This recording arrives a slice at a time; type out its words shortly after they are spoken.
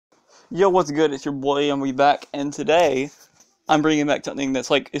Yo, what's good? It's your boy, and we back, and today I'm bringing back something that's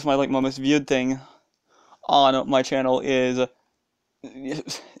like it's my most viewed thing on my channel is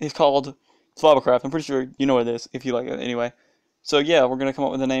it's called Survivalcraft. I'm pretty sure you know what it is if you like it anyway. So yeah, we're gonna come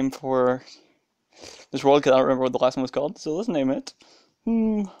up with a name for this world because I don't remember what the last one was called. So let's name it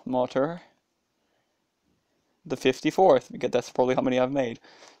Motor the 54th because that's probably how many I've made.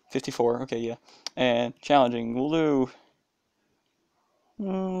 54. Okay, yeah. And challenging. We'll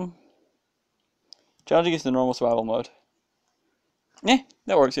do challenging is the normal survival mode.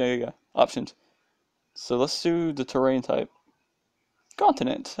 That works. Yeah, yeah, yeah. Options. So let's do the terrain type.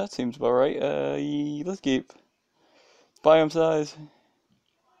 Continent. That seems about right. Let's keep biome size.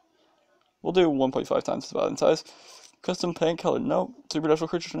 We'll do 1.5 times the biome size. Custom paint color. Nope. Supernatural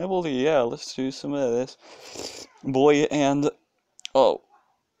creatures and ability. Yeah, let's do some of this. Boy and oh,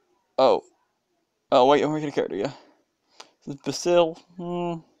 oh, oh. Wait, I'm making a character. Yeah. This is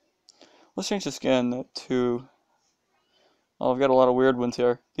Basil. Let's change the skin to. Oh, I've got a lot of weird ones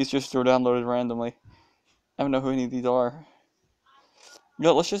here. These just were downloaded randomly. I don't know who any of these are.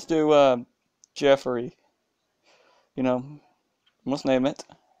 No, let's just do Jeffrey. You know, let's name it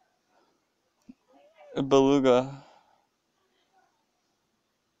Beluga.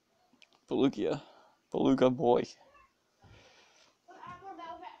 Beluga boy.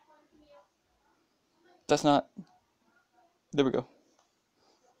 That's not. There we go.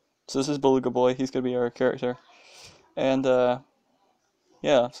 So this is Beluga boy. He's gonna be our character, and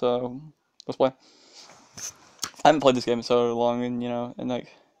yeah. So let's play. I haven't played this game in so long, and and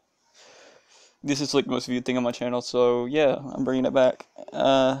like this is like the most viewed thing on my channel. So yeah, I'm bringing it back.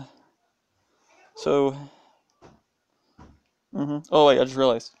 So. Oh wait, I just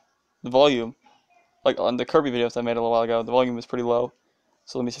realized the volume. Like on the Kirby videos I made a little while ago, the volume was pretty low.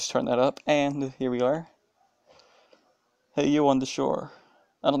 So let me just turn that up, and here we are. Hey, you on the shore.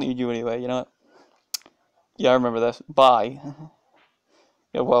 I don't need you anyway, you know what? Yeah, I remember this. Bye.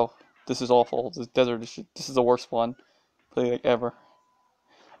 Yeah, well, this is awful. This desert, this is the worst one. Play like ever.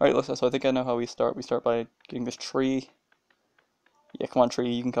 Alright, listen, so I think I know how we start. We start by getting this tree. Yeah, come on,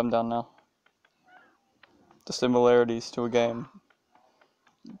 tree, you can come down now. The similarities to a game.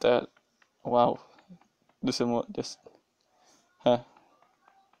 That, wow. Huh.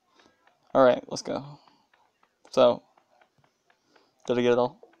 Alright, let's go. So, did I get it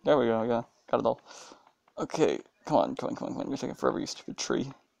all? There we go, yeah, got it all. Okay, come on. You're taking forever, you stupid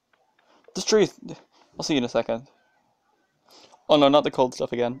tree. This tree, I'll see you in a second. Oh no, not the cold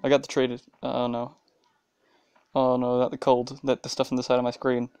stuff again. I got the traded. Oh no. Oh no, not the cold. The stuff on the side of my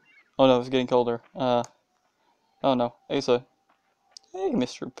screen. Oh no, it's getting colder. Oh no. Asa. Hey,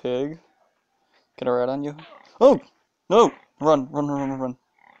 Mr. Pig. Can I ride on you? Oh! No! Run.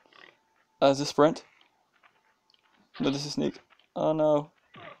 Is this sprint? No, this is sneak. Oh no.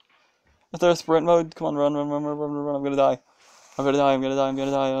 Is there a sprint mode? Come on, run. I'm gonna die. I'm gonna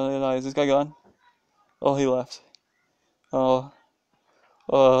die. Is this guy gone? Oh, he left. Oh.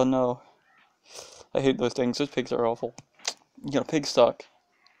 Oh no. I hate those things. Those pigs are awful. Pig stuck.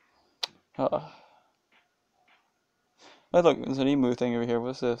 Hey, look, there's an emu thing over here.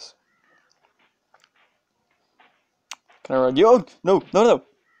 What's this? Can I ride you? Oh, no.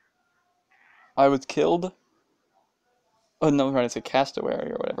 I was killed. Oh, no, I'm trying to say castaway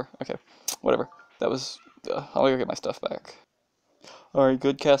or whatever. Okay, whatever. That was. I'll go get my stuff back. Alright,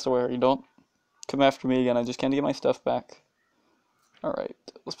 good castaway. You don't come after me again. I just can't get my stuff back. Alright,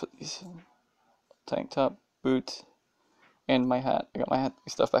 let's put these tank top, boot, and my hat. I got my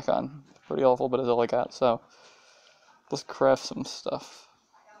stuff back on. Pretty awful, but it's all I got, so let's craft some stuff.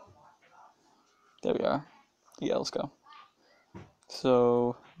 There we are. Yeah, let's go.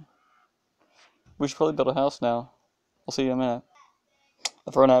 So, we should probably build a house now. I'll see you in a minute.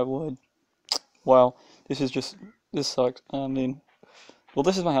 I've run out of wood. Wow, this sucks. I mean, well,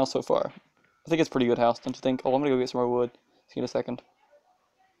 this is my house so far. I think it's a pretty good house, don't you think? Oh, I'm gonna go get some more wood. See you in a second.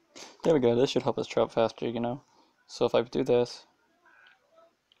 There we go, this should help us travel faster, you know? So if I do this...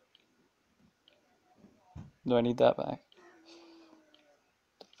 Do I need that back?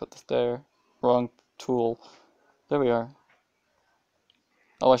 Put this there. Wrong tool. There we are.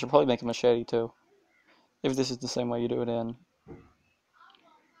 Oh, I should probably make a machete too. If this is the same way you do it in.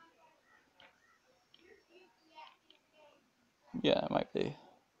 Yeah, it might be.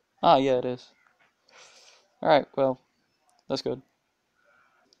 Ah, yeah, it is. Alright, well, that's good.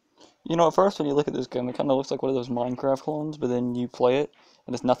 You know, at first when you look at this game, it kind of looks like one of those Minecraft clones, but then you play it,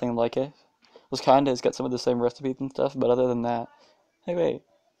 and it's nothing like it. It's got some of the same recipes and stuff, but other than that... Hey, wait.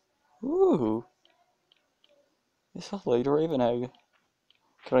 Ooh. It's a late raven egg.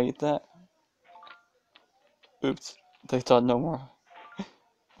 Can I eat that? Oops. They thought no more.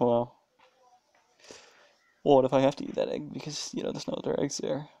 Well.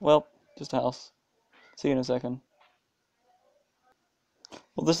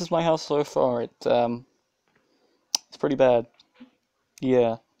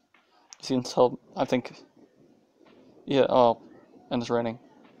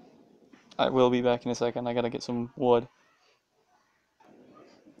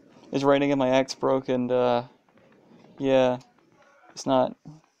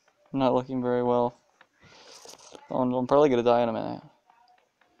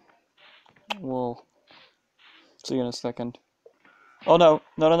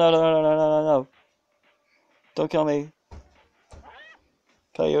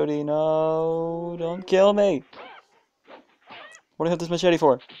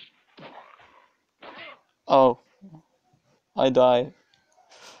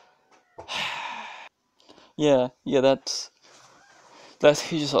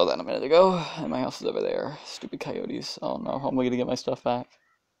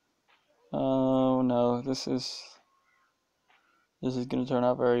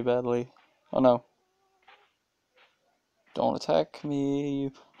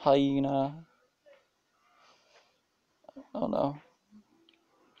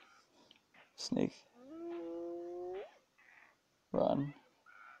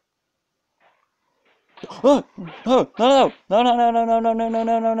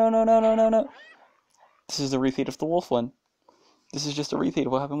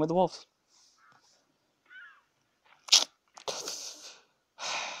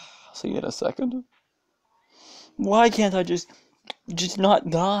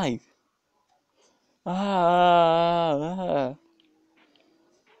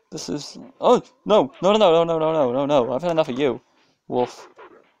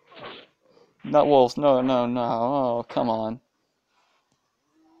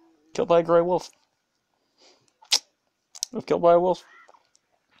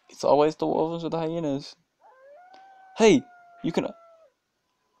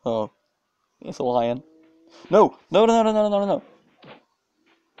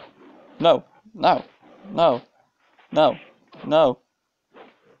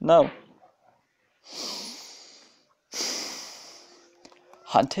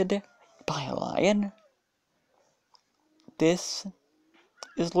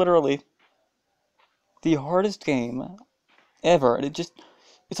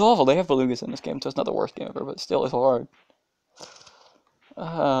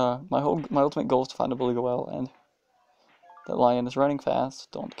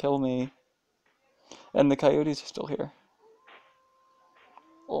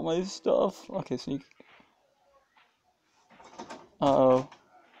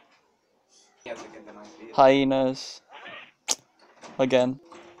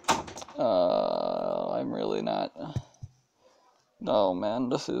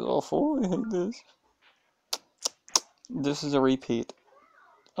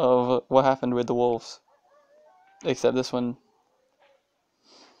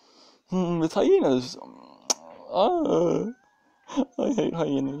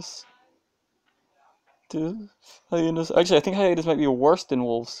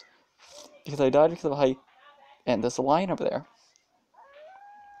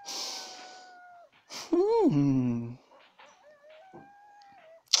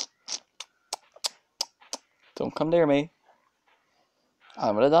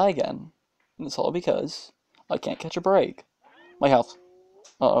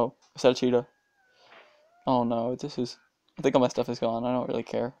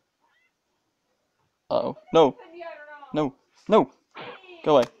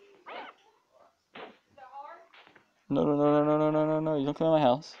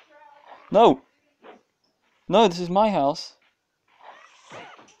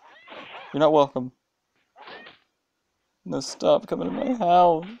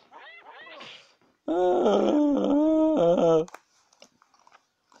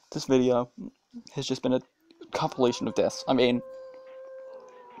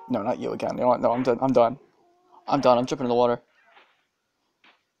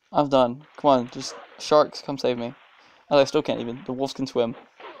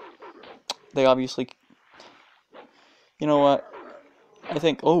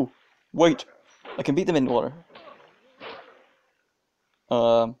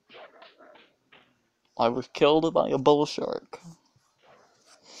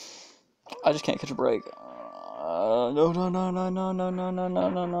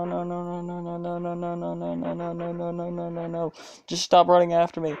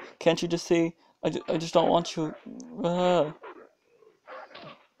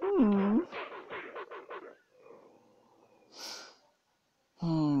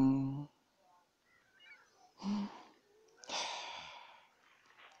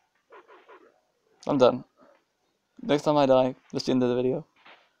 I'm done. Next time I die, that's the end of the video.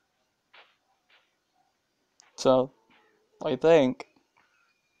 So, I think...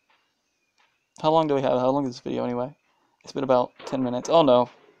 How long do we have? How long is this video anyway? It's been about 10 minutes. Oh no.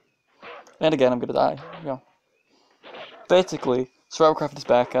 And again, I'm gonna die. Yeah. Basically, Survivalcraft is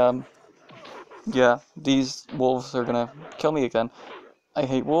back. Yeah, these wolves are gonna kill me again. I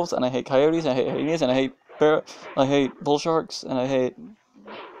hate wolves, and I hate coyotes, and I hate hyenas, and I hate I hate bull sharks, and I hate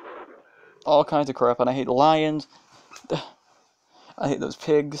all kinds of crap, and I hate lions. I hate those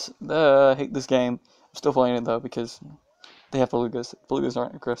pigs. I hate this game. I'm still playing it though because they have belugas. Belugas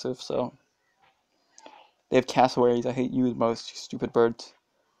aren't aggressive, so they have cassowaries. I hate you the most, you stupid birds.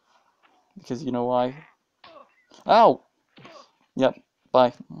 Because you know why? Ow! Yep.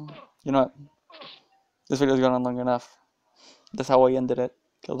 Bye. You know what? This video's gone on long enough. That's how I ended it.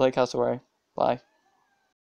 Kill the cassowary. Bye.